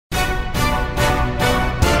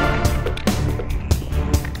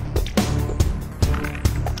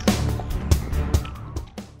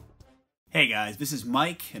guys, this is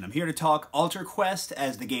Mike, and I'm here to talk Ultra Quest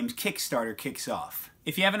as the game's Kickstarter kicks off.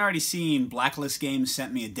 If you haven't already seen, Blacklist Games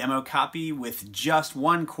sent me a demo copy with just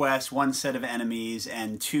one quest, one set of enemies,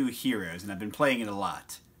 and 2 heroes, and I've been playing it a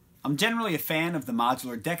lot. I'm generally a fan of the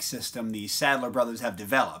modular deck system the Sadler brothers have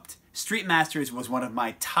developed. Street Masters was one of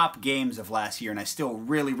my top games of last year, and I still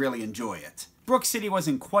really enjoy it. Brook City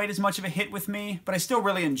wasn't quite as much of a hit with me, but I still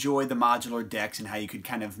really enjoyed the modular decks and how you could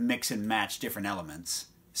kind of mix and match different elements.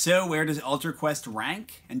 So where does Ultra Quest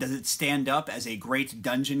rank? And does it stand up as a great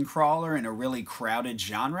dungeon crawler in a really crowded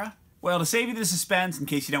genre? Well, to save you the suspense, in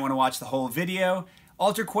case you don't want to watch the whole video,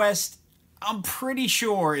 Ultra Quest, I'm pretty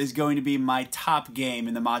sure, is going to be my top game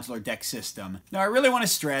in the modular deck system. Now, I really want to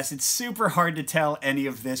stress, it's super hard to tell any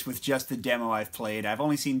of this with just the demo I've played. I've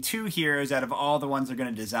only seen 2 heroes out of all the ones they're going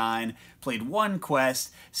to design, played 1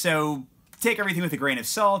 quest, so take everything with a grain of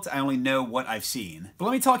salt. I only know what I've seen. But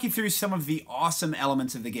let me talk you through some of the awesome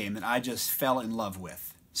elements of the game that I just fell in love with.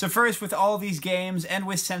 So first, with all these games, and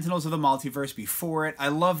with Sentinels of the Multiverse before it, I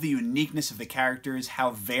love the uniqueness of the characters,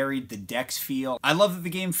 how varied the decks feel. I love that the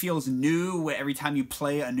game feels new every time you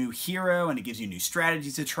play a new hero, and it gives you new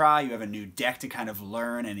strategies to try. You have a new deck to kind of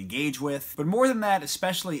learn and engage with. But more than that,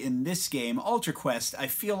 especially in this game, Ultra Quest, I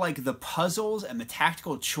feel like the puzzles and the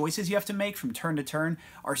tactical choices you have to make from turn to turn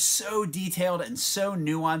are so detailed and so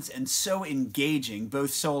nuanced and so engaging,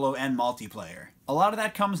 both solo and multiplayer. A lot of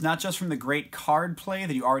that comes not just from the great card play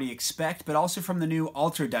that you already expect, but also from the new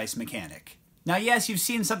Ultra Dice mechanic. Now yes, you've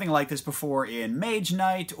seen something like this before in Mage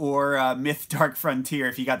Knight or Myth Dark Frontier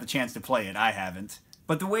if you got the chance to play it. I haven't.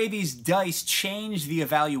 But the way these dice change the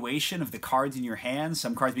evaluation of the cards in your hand,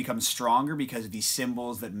 some cards become stronger because these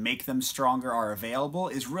symbols that make them stronger are available,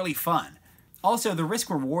 is really fun. Also, the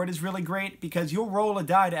risk-reward is really great because you'll roll a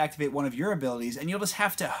die to activate one of your abilities, and you'll just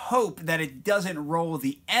have to hope that it doesn't roll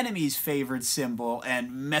the enemy's favored symbol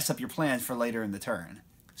and mess up your plans for later in the turn.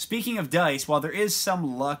 Speaking of dice, while there is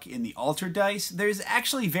some luck in the Ultra Dice, there's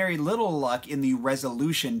actually very little luck in the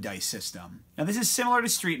Resolution Dice system. Now this is similar to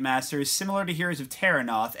Street Masters, similar to Heroes of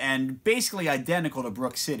Terranoth, and basically identical to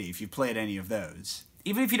Brook City if you've played any of those.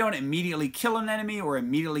 Even if you don't immediately kill an enemy or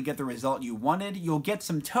immediately get the result you wanted, you'll get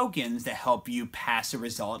some tokens that help you pass a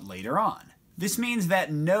result later on. This means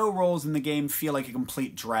that no rolls in the game feel like a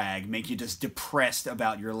complete drag, make you just depressed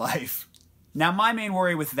about your life. Now my main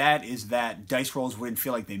worry with that is that dice rolls wouldn't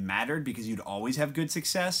feel like they mattered because you'd always have good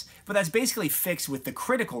success, but that's basically fixed with the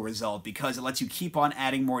critical result because it lets you keep on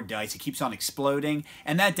adding more dice, it keeps on exploding,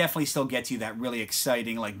 and that definitely still gets you that really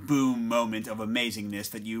exciting, like, boom moment of amazingness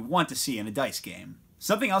that you want to see in a dice game.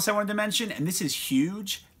 Something else I wanted to mention, and this is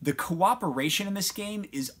huge, the cooperation in this game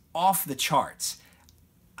is off the charts.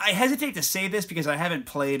 I hesitate to say this because I haven't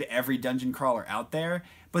played every dungeon crawler out there,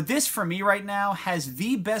 but this for me right now has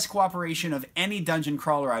the best cooperation of any dungeon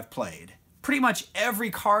crawler I've played. Pretty much every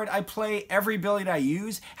card I play, every ability I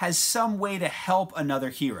use, has some way to help another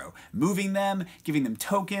hero. Moving them, giving them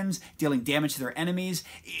tokens, dealing damage to their enemies.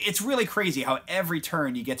 It's really crazy how every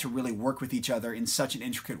turn you get to really work with each other in such an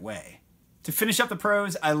intricate way. To finish up the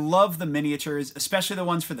pros, I love the miniatures, especially the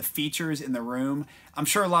ones for the features in the room. I'm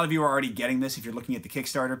sure a lot of you are already getting this if you're looking at the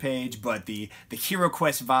Kickstarter page, but the Hero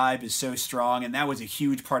Quest vibe is so strong, and that was a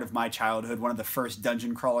huge part of my childhood, one of the first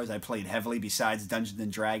dungeon crawlers I played heavily besides Dungeons &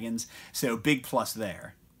 Dragons, so big plus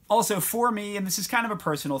there. Also, for me, and this is kind of a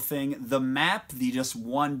personal thing, the map, the just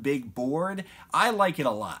one big board, I like it a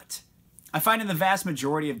lot. I find in the vast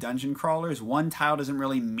majority of dungeon crawlers, one tile doesn't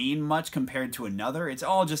really mean much compared to another. It's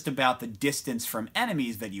all just about the distance from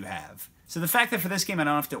enemies that you have. So the fact that for this game I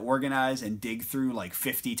don't have to organize and dig through like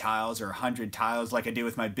 50 tiles or 100 tiles like I do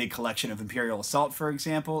with my big collection of Imperial Assault, for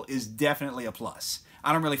example, is definitely a plus.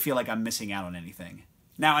 I don't really feel like I'm missing out on anything.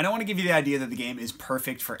 Now, I don't want to give you the idea that the game is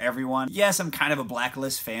perfect for everyone. Yes, I'm kind of a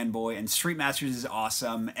Blacklist fanboy, and Street Masters is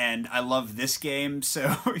awesome, and I love this game,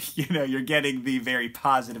 so, you know, you're getting the very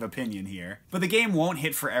positive opinion here. But the game won't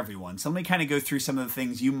hit for everyone, so let me kind of go through some of the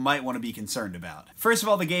things you might want to be concerned about. First of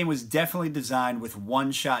all, the game was definitely designed with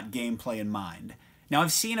one-shot gameplay in mind. Now,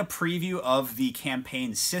 I've seen a preview of the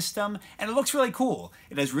campaign system, and it looks really cool.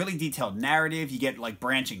 It has really detailed narrative, you get like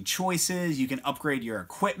branching choices, you can upgrade your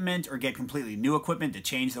equipment or get completely new equipment to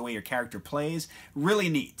change the way your character plays. Really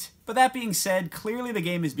neat. But that being said, clearly the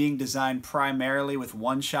game is being designed primarily with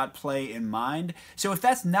one-shot play in mind, so if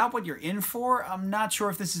that's not what you're in for, I'm not sure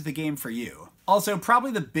if this is the game for you. Also,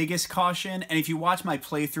 probably the biggest caution, and if you watch my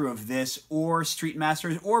playthrough of this, or Street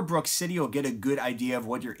Masters, or Brook City, you'll get a good idea of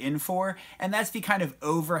what you're in for, and that's the kind of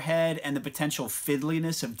overhead and the potential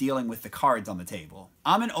fiddliness of dealing with the cards on the table.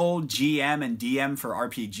 I'm an old GM and DM for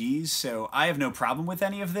RPGs, so I have no problem with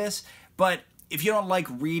any of this, but if you don't like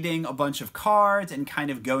reading a bunch of cards and kind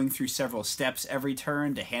of going through several steps every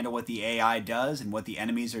turn to handle what the AI does and what the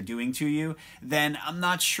enemies are doing to you, then I'm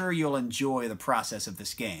not sure you'll enjoy the process of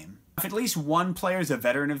this game. If at least one player is a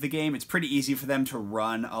veteran of the game, it's pretty easy for them to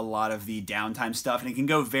run a lot of the downtime stuff, and it can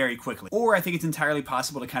go very quickly. Or I think it's entirely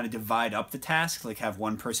possible to kind of divide up the tasks, like have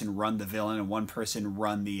one person run the villain and one person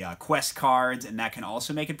run the quest cards, and that can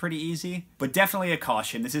also make it pretty easy. But definitely a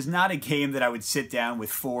caution, this is not a game that I would sit down with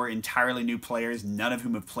 4 entirely new players, none of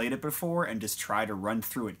whom have played it before, and just try to run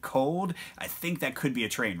through it cold. I think that could be a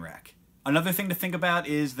train wreck. Another thing to think about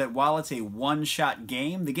is that while it's a one-shot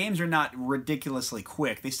game, the games are not ridiculously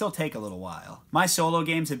quick. They still take a little while. My solo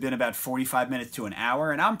games have been about 45 minutes to an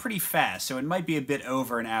hour, and I'm pretty fast, so it might be a bit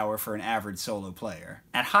over an hour for an average solo player.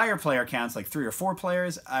 At higher player counts, like 3 or 4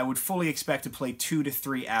 players, I would fully expect to play 2 to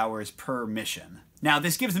 3 hours per mission. Now,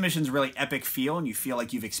 this gives the missions a really epic feel, and you feel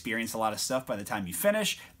like you've experienced a lot of stuff by the time you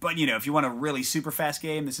finish, but you know, if you want a really super fast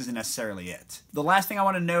game, this isn't necessarily it. The last thing I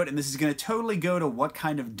want to note, and this is going to totally go to what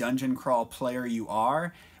kind of dungeon crawl player you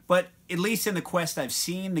are, but at least in the quest I've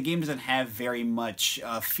seen, the game doesn't have very much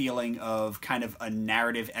feeling of kind of a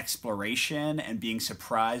narrative exploration and being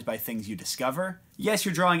surprised by things you discover. Yes,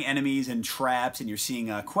 you're drawing enemies and traps, and you're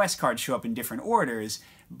seeing quest cards show up in different orders,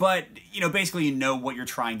 but, you know, basically you know what you're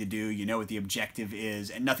trying to do, you know what the objective is,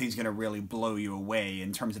 and nothing's going to really blow you away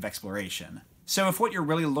in terms of exploration. So if what you're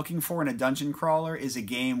really looking for in a dungeon crawler is a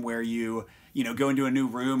game where you go into a new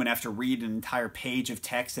room and have to read an entire page of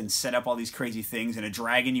text and set up all these crazy things, and a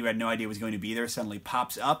dragon you had no idea was going to be there suddenly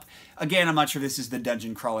pops up, again, I'm not sure this is the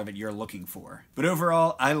dungeon crawler that you're looking for. But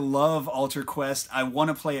overall, I love Alter Quest. I want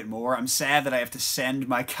to play it more. I'm sad that I have to send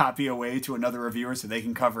my copy away to another reviewer so they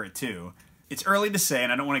can cover it too. It's early to say,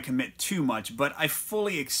 and I don't want to commit too much, but I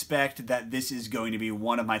fully expect that this is going to be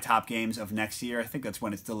one of my top games of next year. I think that's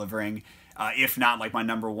when it's delivering, if not like my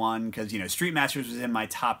 #1, because, you know, Street Masters was in my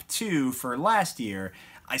top 2 for last year.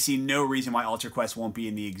 I see no reason why Alter Quest won't be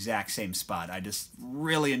in the exact same spot. I just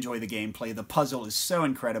really enjoy the gameplay. The puzzle is so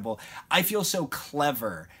incredible. I feel so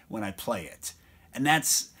clever when I play it. And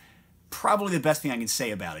that's probably the best thing I can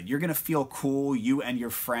say about it. You're going to feel cool, you and your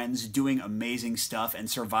friends, doing amazing stuff and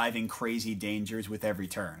surviving crazy dangers with every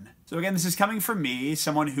turn. So again, this is coming from me,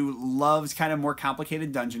 someone who loves kind of more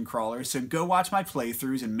complicated dungeon crawlers, so go watch my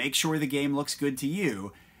playthroughs and make sure the game looks good to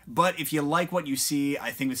you. But if you like what you see,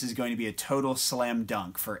 I think this is going to be a total slam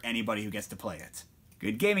dunk for anybody who gets to play it.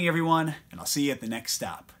 Good gaming, everyone, and I'll see you at the next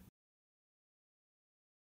stop.